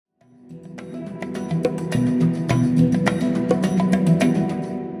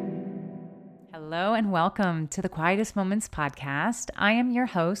and welcome to the Quietest Moments podcast. I am your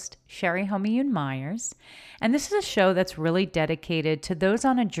host, Sherry Homeyoon Myers, and this is a show that's really dedicated to those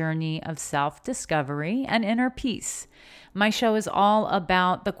on a journey of self-discovery and inner peace. My show is all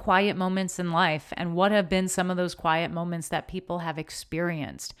about the quiet moments in life and what have been some of those quiet moments that people have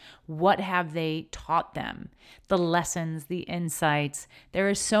experienced. What have they taught them? The lessons, the insights. There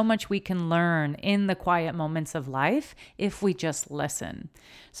is so much we can learn in the quiet moments of life if we just listen.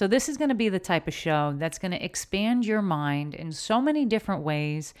 So this is going to be the type of show that's going to expand your mind in so many different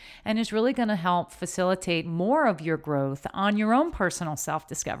ways and is really going to help facilitate more of your growth on your own personal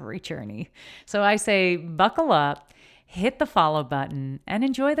self-discovery journey. So I say buckle up, hit the follow button, and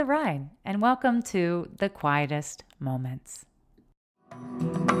enjoy the ride. And welcome to the Quietest Moments.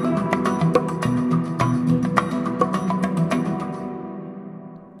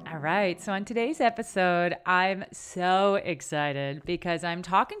 All right. So on today's episode, I'm so excited because I'm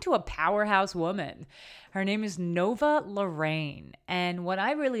talking to a powerhouse woman. Her name is Nova Lorraine. And what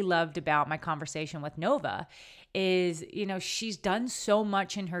I really loved about my conversation with Nova is, she's done so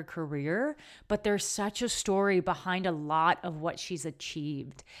much in her career, but there's such a story behind a lot of what she's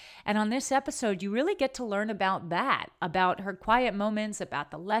achieved. And on this episode, you really get to learn about that, about her quiet moments, about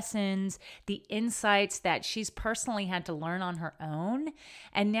the lessons, the insights that she's personally had to learn on her own.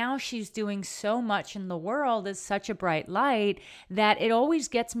 And now she's doing so much in the world as such a bright light that it always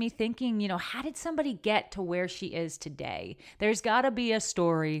gets me thinking, how did somebody get to where she is today? There's got to be a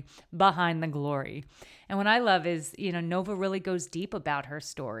story behind the glory. And what I love is, Nova really goes deep about her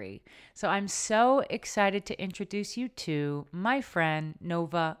story. So I'm so excited to introduce you to my friend,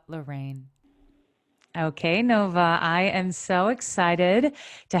 Nova Lorraine. Okay, Nova, I am so excited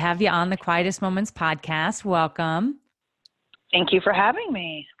to have you on the Quietest Moments podcast. Welcome. Thank you for having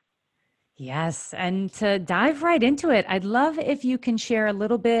me. Yes. And to dive right into it, I'd love if you can share a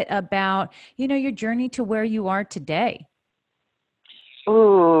little bit about, your journey to where you are today.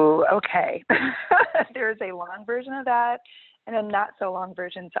 Ooh, okay. There's a long version of that and a not so long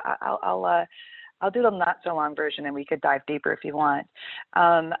version. So I'll do the not so long version, and we could dive deeper if you want.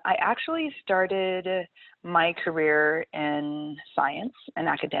 I actually started my career in science and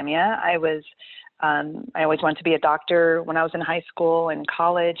academia. I always wanted to be a doctor when I was in high school and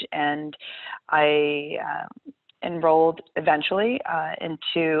college, and I enrolled eventually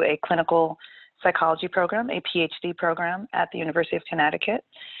into a clinical psychology program, a PhD program at the University of Connecticut,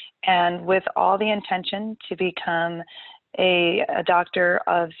 and with all the intention to become a doctor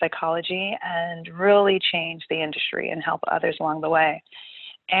of psychology and really change the industry and help others along the way.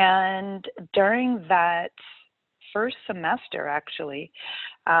 And during that first semester, actually,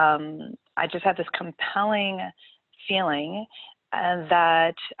 I just had this compelling feeling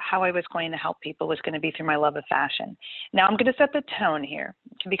that how I was going to help people was going to be through my love of fashion. Now I'm going to set the tone here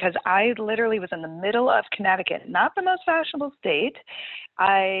because I literally was in the middle of Connecticut, not the most fashionable state.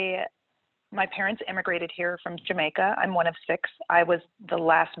 My parents immigrated here from Jamaica. I'm one of six. I was the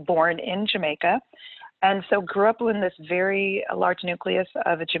last born in Jamaica, and so grew up in this very large nucleus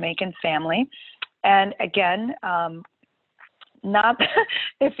of a Jamaican family. And again, not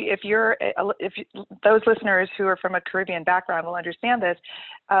if those listeners who are from a Caribbean background will understand this.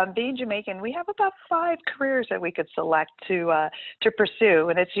 Being Jamaican, we have about 5 careers that we could select to pursue,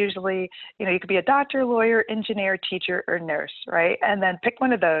 and it's usually you could be a doctor, lawyer, engineer, teacher, or nurse, right? And then pick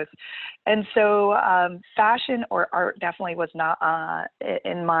one of those. And so fashion or art definitely was not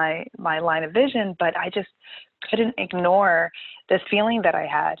in my line of vision, but I just couldn't ignore this feeling that I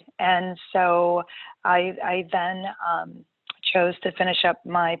had, and so I then chose to finish up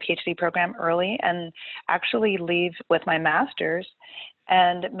my PhD program early and actually leave with my master's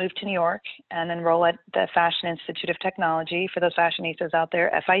and move to New York and enroll at the Fashion Institute of Technology, for those fashionistas out there,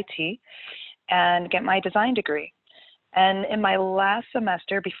 FIT, and get my design degree. And in my last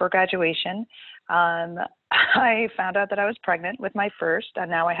semester before graduation, I found out that I was pregnant with my first, and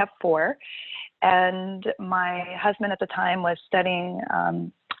now I have 4. And my husband at the time was studying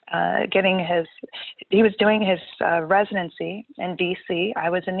he was doing his residency in DC. I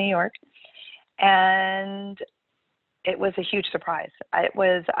was in New York, and it was a huge surprise. I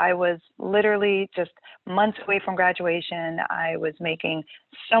was literally just months away from graduation. I was making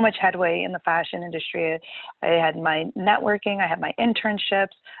so much headway in the fashion industry. I had my networking, I had my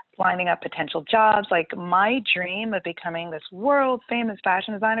internships, lining up potential jobs. Like, my dream of becoming this world famous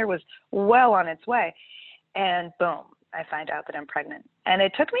fashion designer was well on its way. And boom, I find out that I'm pregnant. And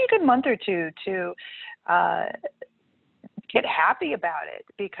it took me a good month or two to get happy about it,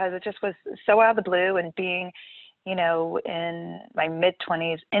 because it just was so out of the blue, and being in my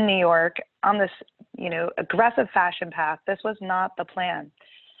mid-20s in New York on this, aggressive fashion path, this was not the plan.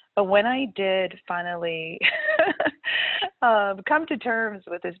 But when I did finally come to terms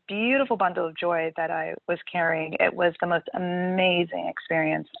with this beautiful bundle of joy that I was carrying, it was the most amazing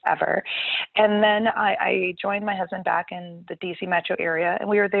experience ever. And then I joined my husband back in the DC metro area, and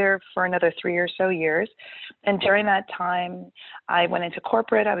we were there for another 3 or so years. And during that time, I went into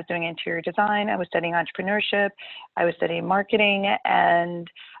corporate. I was doing interior design. I was studying entrepreneurship. I was studying marketing. And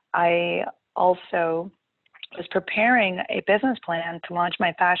I also was preparing a business plan to launch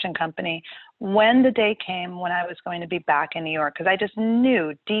my fashion company when the day came when I was going to be back in New York, because I just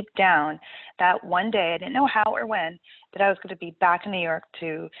knew deep down that one day, I didn't know how or when, that I was going to be back in New York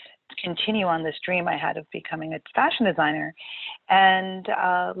to continue on this dream I had of becoming a fashion designer. And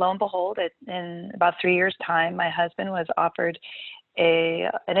lo and behold, in about 3 years' time, my husband was offered a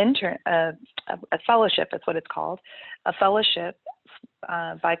fellowship, that's what it's called, a fellowship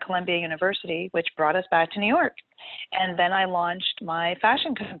by Columbia University, which brought us back to New York. And then I launched my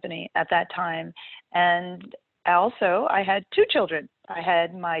fashion company at that time. And also, I had 2 children. I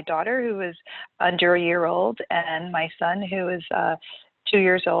had my daughter, who was under a year old, and my son, who was 2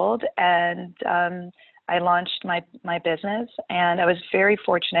 years old. And I launched my business, and I was very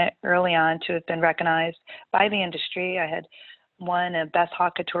fortunate early on to have been recognized by the industry. I had won a Best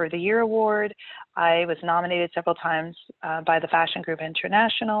Haute Couture of the Year award. I was nominated several times by the Fashion Group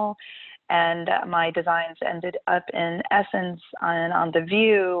International, and my designs ended up in Essence and on The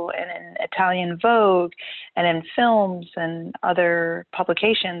View and in Italian Vogue and in films and other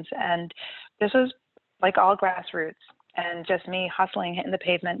publications. And this was like all grassroots and just me hustling, hitting the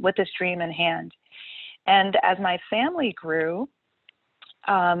pavement with this dream in hand. And as my family grew,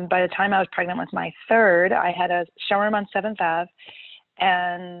 by the time I was pregnant with my third, I had a showroom on 7th Ave.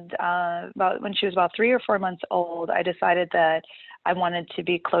 And when she was about 3 or 4 months old, I decided that I wanted to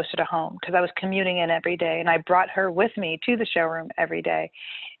be closer to home because I was commuting in every day. And I brought her with me to the showroom every day.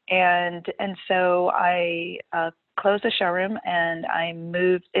 And so I closed the showroom, and I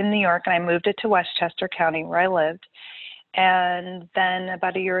moved in New York, and I moved it to Westchester County, where I lived. And then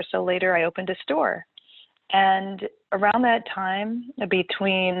about a year or so later, I opened a store. And around that time,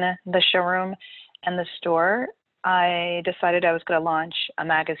 between the showroom and the store, I decided I was going to launch a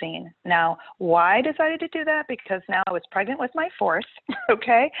magazine. Now, why I decided to do that? Because now I was pregnant with my fourth,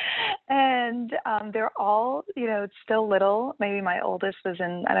 okay? And they're all, still little. Maybe my oldest was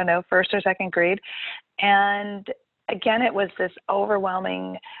in, I don't know, first or second grade. And again, it was this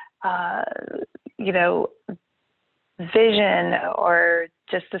overwhelming, vision or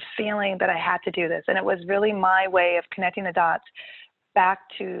just the feeling that I had to do this. And it was really my way of connecting the dots back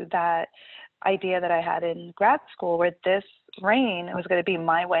to that idea that I had in grad school, where this Rain was going to be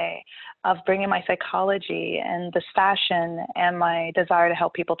my way of bringing my psychology and this fashion and my desire to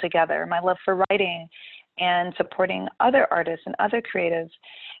help people together, my love for writing and supporting other artists and other creatives.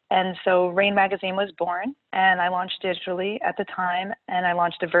 And so Rain Magazine was born, and I launched digitally at the time, and I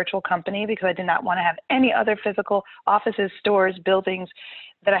launched a virtual company because I did not want to have any other physical offices, stores, buildings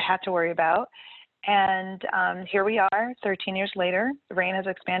that I had to worry about. And here we are, 13 years later. Rain has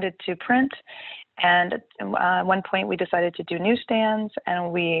expanded to print, and at one point we decided to do newsstands,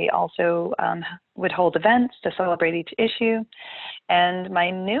 and we also would hold events to celebrate each issue. And my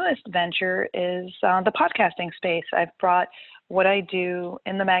newest venture is the podcasting space. I've brought what I do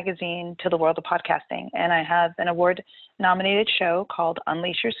in the magazine to the world of podcasting. And I have an award-nominated show called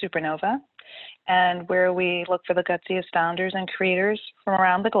Unleash Your Supernova, and where we look for the gutsiest founders and creators from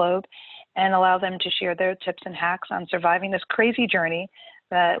around the globe and allow them to share their tips and hacks on surviving this crazy journey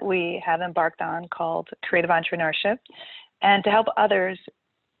that we have embarked on called creative entrepreneurship, and to help others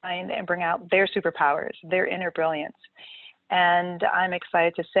find and bring out their superpowers, their inner brilliance. And I'm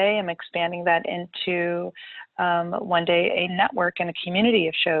excited to say I'm expanding that into one day a network and a community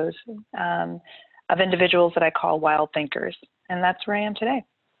of shows of individuals that I call wild thinkers. And that's where I am today.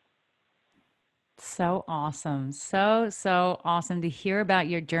 So awesome. So awesome to hear about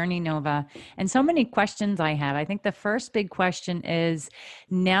your journey, Nova. And so many questions I have. I think the first big question is,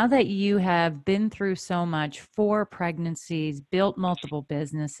 now that you have been through so much, 4 pregnancies, built multiple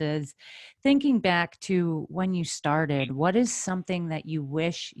businesses, thinking back to when you started, what is something that you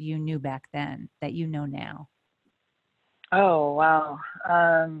wish you knew back then that you know now? Oh, wow.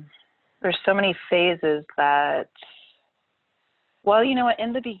 There's so many phases that, well,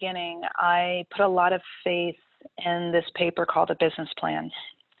 in the beginning, I put a lot of faith in this paper called a business plan.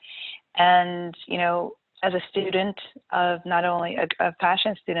 And, as a student of not only a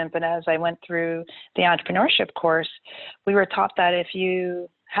fashion student, but as I went through the entrepreneurship course, we were taught that if you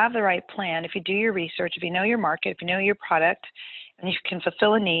have the right plan, if you do your research, if you know your market, if you know your product, and you can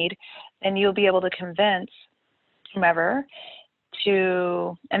fulfill a need, then you'll be able to convince whomever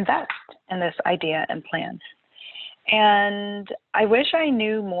to invest in this idea and plan. And I wish I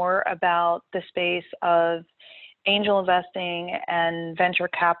knew more about the space of angel investing and venture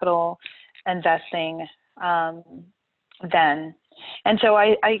capital investing then. And so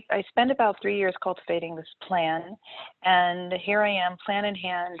I spent about 3 years cultivating this plan. And here I am, plan in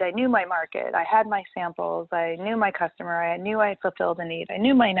hand. I knew my market. I had my samples. I knew my customer. I knew I fulfilled the need. I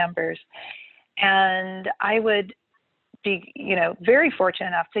knew my numbers. And I would be, very fortunate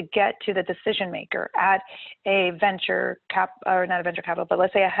enough to get to the decision maker at a or not a venture capital, but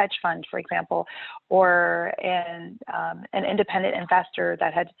let's say a hedge fund, for example, or an independent investor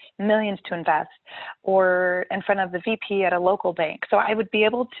that had millions to invest, or in front of the VP at a local bank. So I would be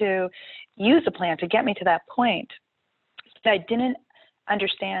able to use a plan to get me to that point. But I didn't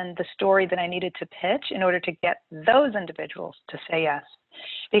understand the story that I needed to pitch in order to get those individuals to say yes.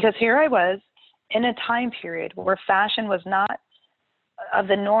 Because here I was, in a time period where fashion was not of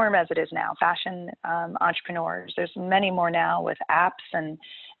the norm as it is now. Fashion entrepreneurs, there's many more now with apps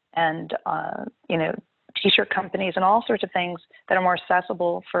and t-shirt companies and all sorts of things that are more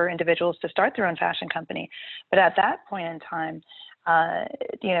accessible for individuals to start their own fashion company. But at that point in time,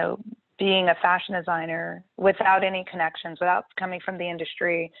 being a fashion designer without any connections, without coming from the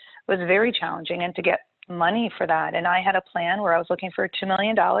industry, was very challenging, and to get money for that. And I had a plan where I was looking for $2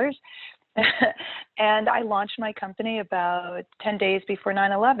 million. And I launched my company about 10 days before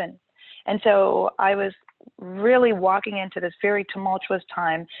 9/11. And so I was really walking into this very tumultuous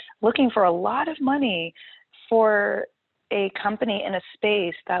time, looking for a lot of money for a company in a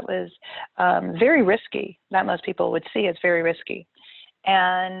space that was very risky, that most people would see as very risky.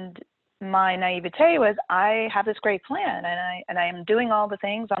 And my naivete was, I have this great plan, and I am doing all the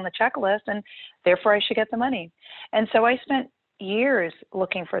things on the checklist, and therefore I should get the money. And so I spent years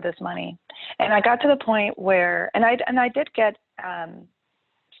looking for this money, and I got to the point where, and I did get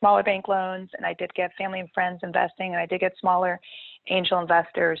smaller bank loans, and I did get family and friends investing, and I did get smaller angel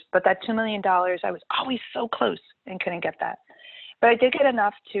investors. But that $2 million, I was always so close and couldn't get that. But I did get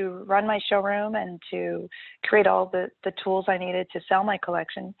enough to run my showroom and to create all the tools I needed to sell my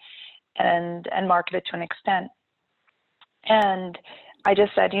collection and market it to an extent. And I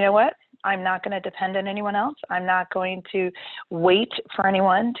just said, you know what? I'm not going to depend on anyone else. I'm not going to wait for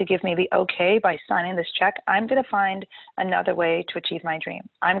anyone to give me the okay by signing this check. I'm going to find another way to achieve my dream.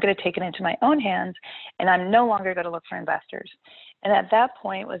 I'm going to take it into my own hands, and I'm no longer going to look for investors. And at that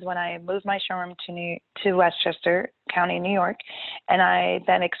point was when I moved my showroom to Westchester County, New York, and I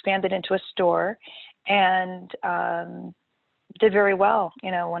then expanded into a store and did very well.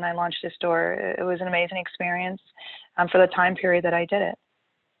 When I launched the store, it was an amazing experience for the time period that I did it.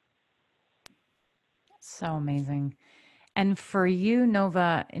 So amazing. And for you,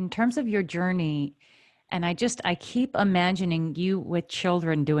 Nova, in terms of your journey, and I keep imagining you with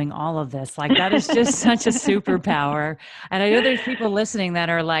children doing all of this. Like, that is just such a superpower. And I know there's people listening that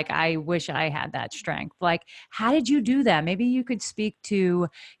are like, I wish I had that strength. Like, how did you do that? Maybe you could speak to,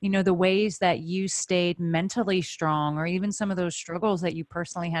 the ways that you stayed mentally strong, or even some of those struggles that you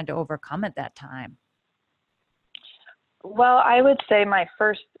personally had to overcome at that time. Well, I would say when I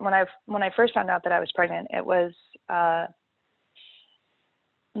first found out that I was pregnant, it was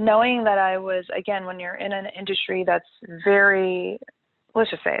knowing that I was, again, when you're in an industry that's very,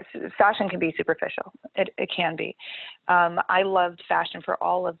 let's just say fashion can be superficial. It can be. I loved fashion for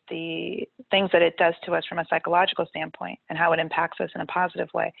all of the things that it does to us from a psychological standpoint and how it impacts us in a positive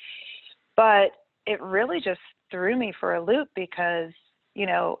way. But it really just threw me for a loop because,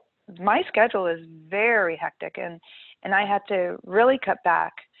 my schedule is very hectic, and I had to really cut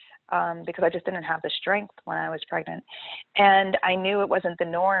back because I just didn't have the strength when I was pregnant. And I knew it wasn't the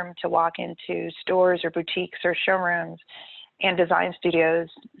norm to walk into stores or boutiques or showrooms and design studios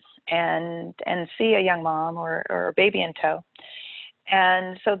and see a young mom or a baby in tow.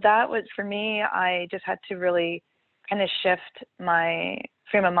 And so that was, for me, I just had to really kind of shift my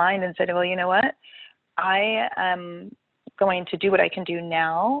frame of mind and said, well, you know what? I am going to do what I can do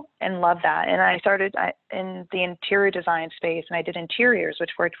now and love that. And I started in the interior design space, and I did interiors,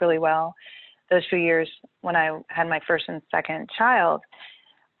 which worked really well those few years when I had my first and second child.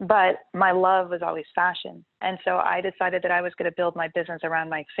 But my love was always fashion. And so I decided that I was going to build my business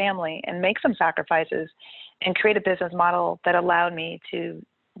around my family and make some sacrifices and create a business model that allowed me to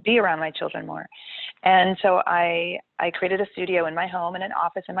be around my children more. And so I created a studio in my home and an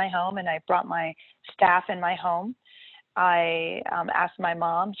office in my home, and I brought my staff in my home. I asked my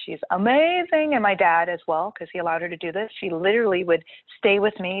mom, she's amazing, and my dad as well, because he allowed her to do this. She literally would stay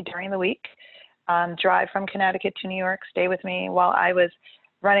with me during the week, drive from Connecticut to New York, stay with me while I was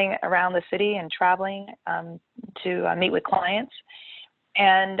running around the city and traveling to meet with clients.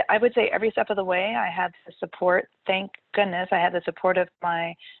 And I would say every step of the way, I had the support. Thank goodness I had the support of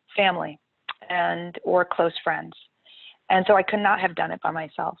my family and or close friends. And so I could not have done it by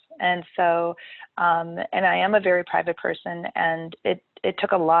myself. And so, and I am a very private person, and it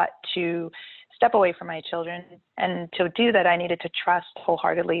took a lot to step away from my children. And to do that, I needed to trust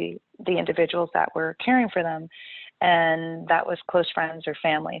wholeheartedly the individuals that were caring for them. And that was close friends or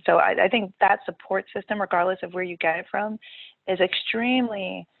family. So I think that support system, regardless of where you get it from, is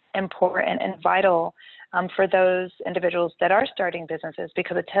extremely important and vital for those individuals that are starting businesses,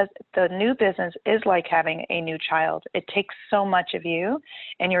 because the new business is like having a new child. It takes so much of you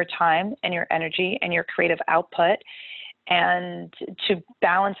and your time and your energy and your creative output. And to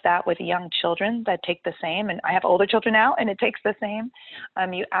balance that with young children that take the same, and I have older children now, and it takes the same,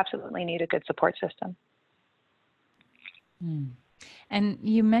 you absolutely need a good support system. And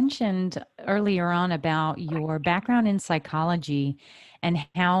you mentioned earlier on about your background in psychology and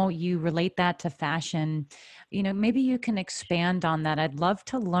how you relate that to fashion. Maybe you can expand on that. I'd love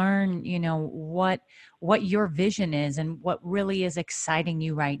to learn, what your vision is and what really is exciting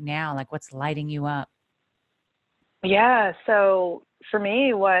you right now, like what's lighting you up. Yeah, so for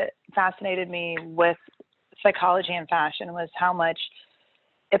me, what fascinated me with psychology and fashion was how much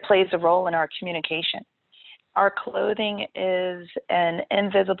it plays a role in our communication. Our clothing is an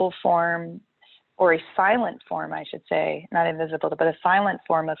invisible form, or a silent form, I should say, not invisible, but a silent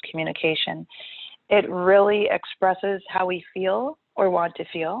form of communication. It really expresses how we feel or want to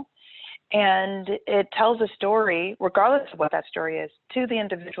feel. And it tells a story, regardless of what that story is, to the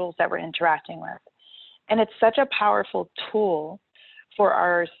individuals that we're interacting with. And it's such a powerful tool for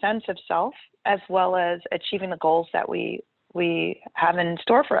our sense of self, as well as achieving the goals that we have in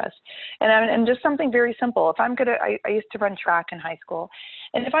store for us. And just something very simple. If I'm I used to run track in high school,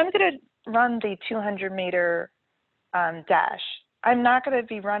 and if I'm gonna run the 200-meter dash, I'm not gonna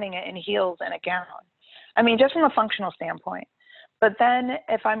be running it in heels and a gown. I mean, just from a functional standpoint. But then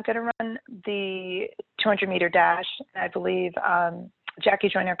if I'm gonna run the 200-meter dash, I believe Jackie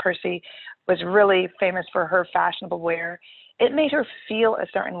Joyner-Kersee was really famous for her fashionable wear. It made her feel a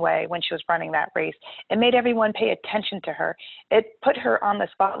certain way when she was running that race. It made everyone pay attention to her. It put her on the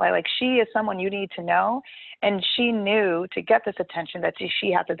spotlight, like she is someone you need to know. And she knew to get this attention that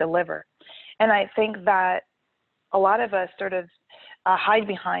she had to deliver. And I think that a lot of us sort of hide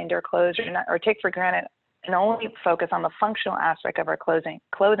behind our clothes or take for granted and only focus on the functional aspect of our clothing.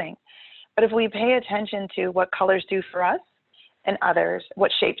 But if we pay attention to what colors do for us and others,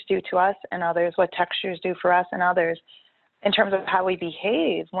 what shapes do to us and others, what textures do for us and others, in terms of how we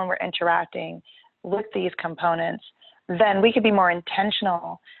behave when we're interacting with these components, then we could be more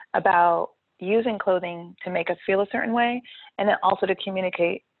intentional about using clothing to make us feel a certain way, and then also to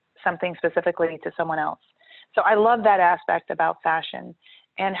communicate something specifically to someone else. So I love that aspect about fashion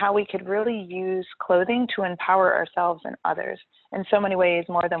and how we could really use clothing to empower ourselves and others in so many ways,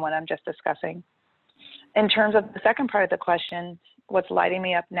 more than what I'm just discussing. In terms of the second part of the question, what's lighting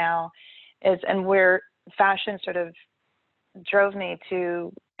me up now is, and where fashion sort of drove me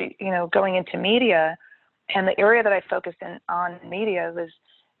to, going into media, and the area that I focused in on media was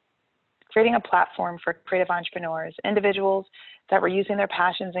creating a platform for creative entrepreneurs, individuals that were using their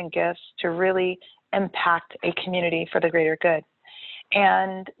passions and gifts to really impact a community for the greater good.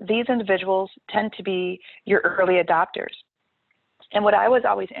 And these individuals tend to be your early adopters. And what I was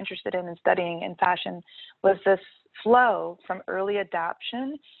always interested in studying in fashion was this flow from early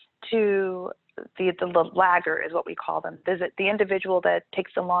adoption to the lagger, is what we call them. The individual that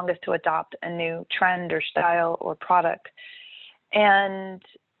takes the longest to adopt a new trend or style or product. And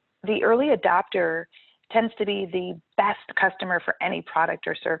the early adopter tends to be the best customer for any product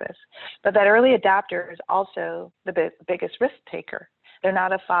or service. But that early adopter is also the biggest risk taker. They're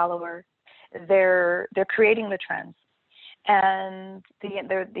not a follower. They're creating the trends, and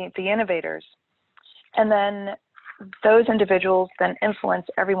they're the innovators. And then those individuals then influence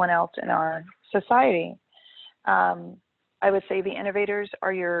everyone else in our society. I would say the innovators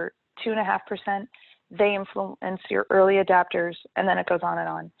are your 2.5%. They influence your early adapters, and then it goes on and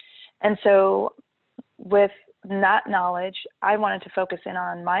on. And so with that knowledge, I wanted to focus in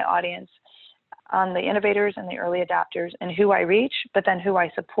on my audience, on the innovators and the early adapters, and who I reach, but then who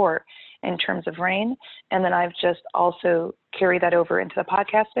I support in terms of RAIN. And then I've just also carried that over into the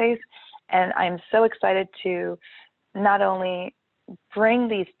podcast space. And I'm so excited to not only bring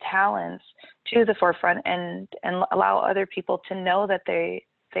these talents to the forefront and allow other people to know that they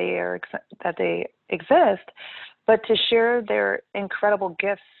exist, but to share their incredible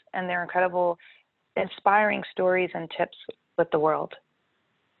gifts and their incredible inspiring stories and tips with the world.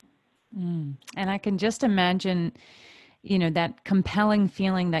 And I can just imagine, that compelling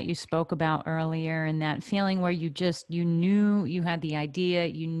feeling that you spoke about earlier, and that feeling where you knew you had the idea,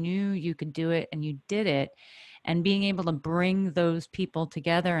 you knew you could do it, and you did it. And being able to bring those people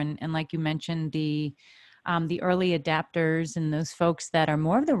together, and like you mentioned, the early adapters and those folks that are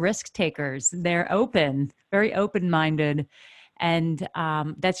more of the risk takers. They're open, very open minded. And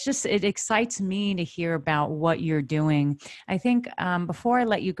that's just, it excites me to hear about what you're doing. I think before I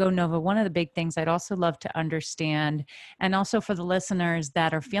let you go, Nova, one of the big things I'd also love to understand, and also for the listeners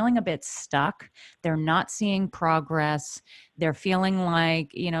that are feeling a bit stuck, they're not seeing progress, they're feeling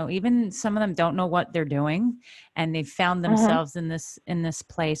like, even some of them don't know what they're doing, and they've found Hmm. themselves in this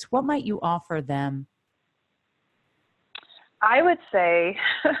place. What might you offer them? I would say,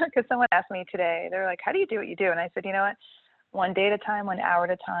 because someone asked me today, they're like, how do you do what you do? And I said, you know what? One day at a time, 1 hour at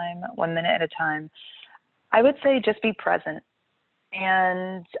a time, 1 minute at a time. I would say just be present.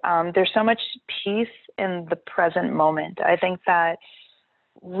 And there's so much peace in the present moment. I think that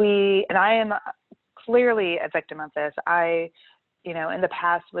and I am clearly a victim of this. In the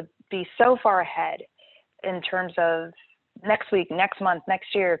past would be so far ahead in terms of next week, next month,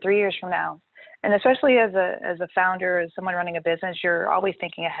 next year, 3 years from now. And especially as a founder, as someone running a business, you're always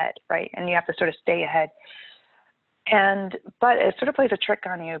thinking ahead, right? And you have to sort of stay ahead. But it sort of plays a trick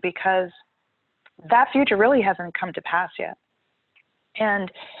on you because that future really hasn't come to pass yet.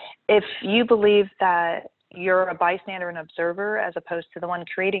 And if you believe that you're a bystander and observer as opposed to the one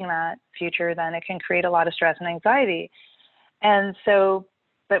creating that future, then it can create a lot of stress and anxiety. And so,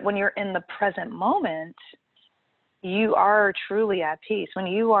 but when you're in the present moment, you are truly at peace. When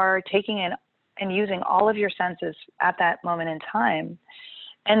you are taking in and using all of your senses at that moment in time.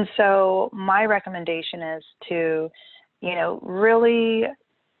 And so my recommendation is to, really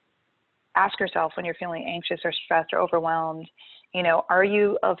ask yourself when you're feeling anxious or stressed or overwhelmed, are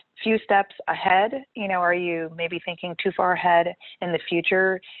you a few steps ahead? Are you maybe thinking too far ahead in the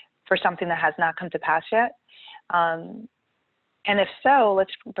future for something that has not come to pass yet? And if so,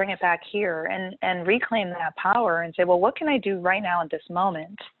 let's bring it back here and reclaim that power and say, well, what can I do right now in this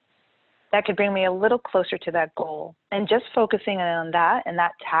moment that could bring me a little closer to that goal? And just focusing on that and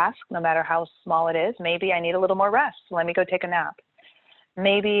that task, no matter how small it is. Maybe I need a little more rest. Let me go take a nap.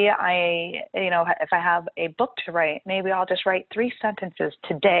 Maybe if I have a book to write, maybe I'll just write 3 sentences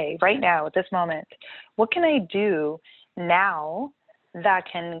today, right now, at this moment. What can I do now that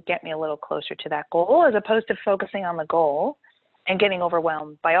can get me a little closer to that goal, as opposed to focusing on the goal and getting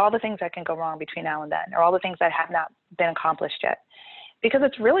overwhelmed by all the things that can go wrong between now and then, or all the things that have not been accomplished yet? Because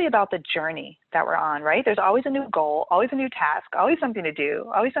it's really about the journey that we're on, right? There's always a new goal, always a new task, always something to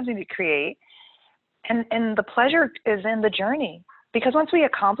do, always something to create. And the pleasure is in the journey. Because once we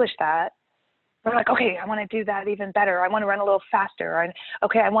accomplish that, we're like, okay, I want to do that even better. I want to run a little faster.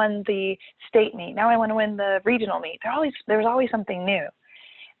 Okay, I won the state meet. Now I want to win the regional meet. There's always something new.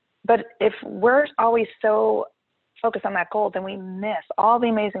 But if we're always so focused on that goal, then we miss all the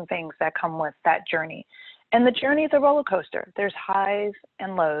amazing things that come with that journey. And the journey is a roller coaster. There's highs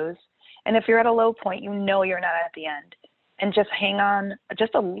and lows. And if you're at a low point, you're not at the end. And just hang on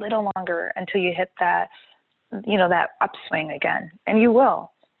just a little longer until you hit that upswing again. And you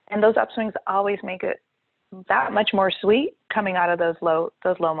will. And those upswings always make it that much more sweet coming out of those low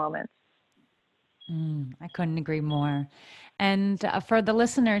moments. I couldn't agree more. And for the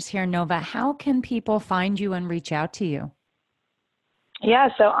listeners here, Nova, how can people find you and reach out to you? Yeah,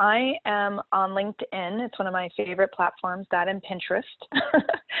 so I am on LinkedIn. It's one of my favorite platforms, that and Pinterest.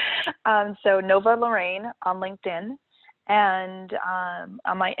 So Nova Lorraine on LinkedIn. And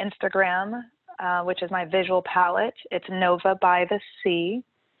on my Instagram, which is my visual palette, it's Nova by the Sea.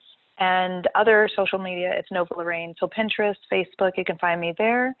 And other social media, it's Nova Lorraine. So Pinterest, Facebook, you can find me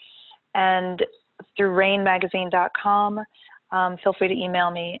there. And through rainmagazine.com, feel free to email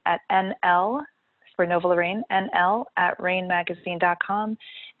me at NL for Nova Lorraine, NL at rainmagazine.com.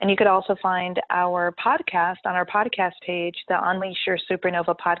 And you could also find our podcast on our podcast page, the Unleash Your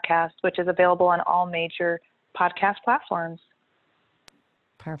Supernova podcast, which is available on all major podcast platforms.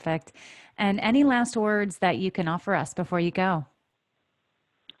 Perfect. And any last words that you can offer us before you go?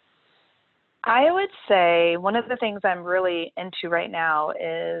 I would say one of the things I'm really into right now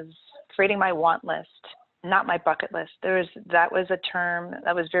is creating my want list, not my bucket list. That was a term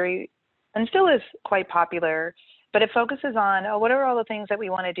that was very, and still is quite popular, but it focuses on, what are all the things that we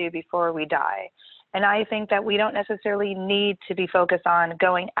want to do before we die? And I think that we don't necessarily need to be focused on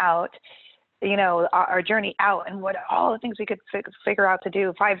going out, our journey out and what all the things we could figure out to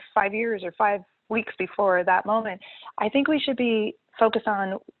do 5 years or 5 weeks before that moment. I think we should be focused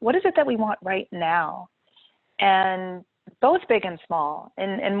on what is it that we want right now, and both big and small,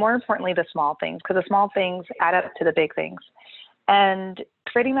 and more importantly, the small things, because the small things add up to the big things. And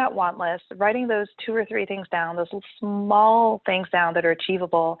creating that want list, writing those two or three things down, those little small things down that are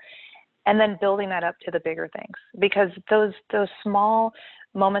achievable, and then building that up to the bigger things. Because those small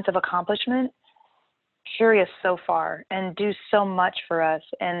moments of accomplishment carry us so far and do so much for us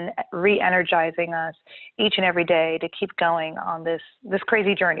and re-energizing us each and every day to keep going on this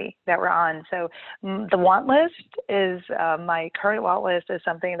crazy journey that we're on. So the want list is my current want list is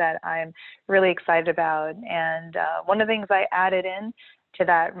something that I'm really excited about. And one of the things I added in to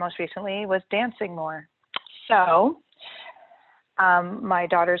that most recently was dancing more. So my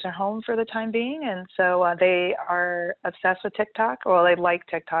daughters are home for the time being, and so they are obsessed with TikTok. Well, they like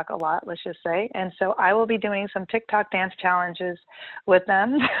TikTok a lot, let's just say. And so I will be doing some TikTok dance challenges with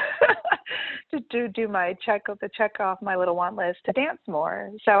them to do my check off my little want list to dance more.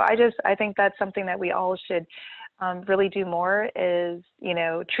 So I think that's something that we all should really do more is,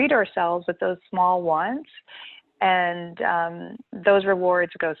 treat ourselves with those small wants, and those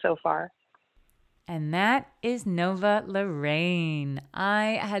rewards go so far. And that is Nova Lorraine.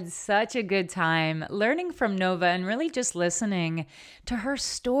 I had such a good time learning from Nova and really just listening to her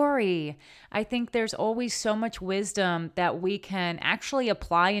story. I think there's always so much wisdom that we can actually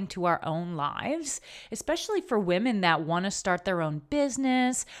apply into our own lives, especially for women that want to start their own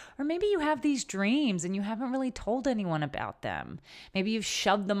business, or maybe you have these dreams and you haven't really told anyone about them. Maybe you've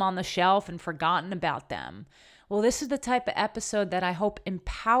shoved them on the shelf and forgotten about them. Well, this is the type of episode that I hope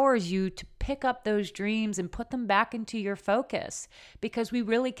empowers you to pick up those dreams and put them back into your focus, because we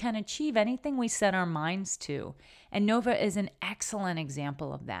really can achieve anything we set our minds to. And Nova is an excellent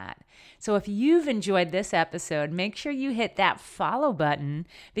example of that. So if you've enjoyed this episode, make sure you hit that follow button,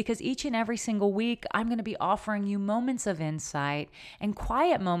 because each and every single week, I'm going to be offering you moments of insight and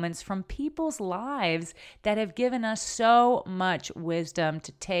quiet moments from people's lives that have given us so much wisdom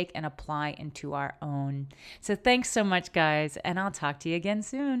to take and apply into our own. So thanks so much, guys, and I'll talk to you again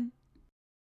soon.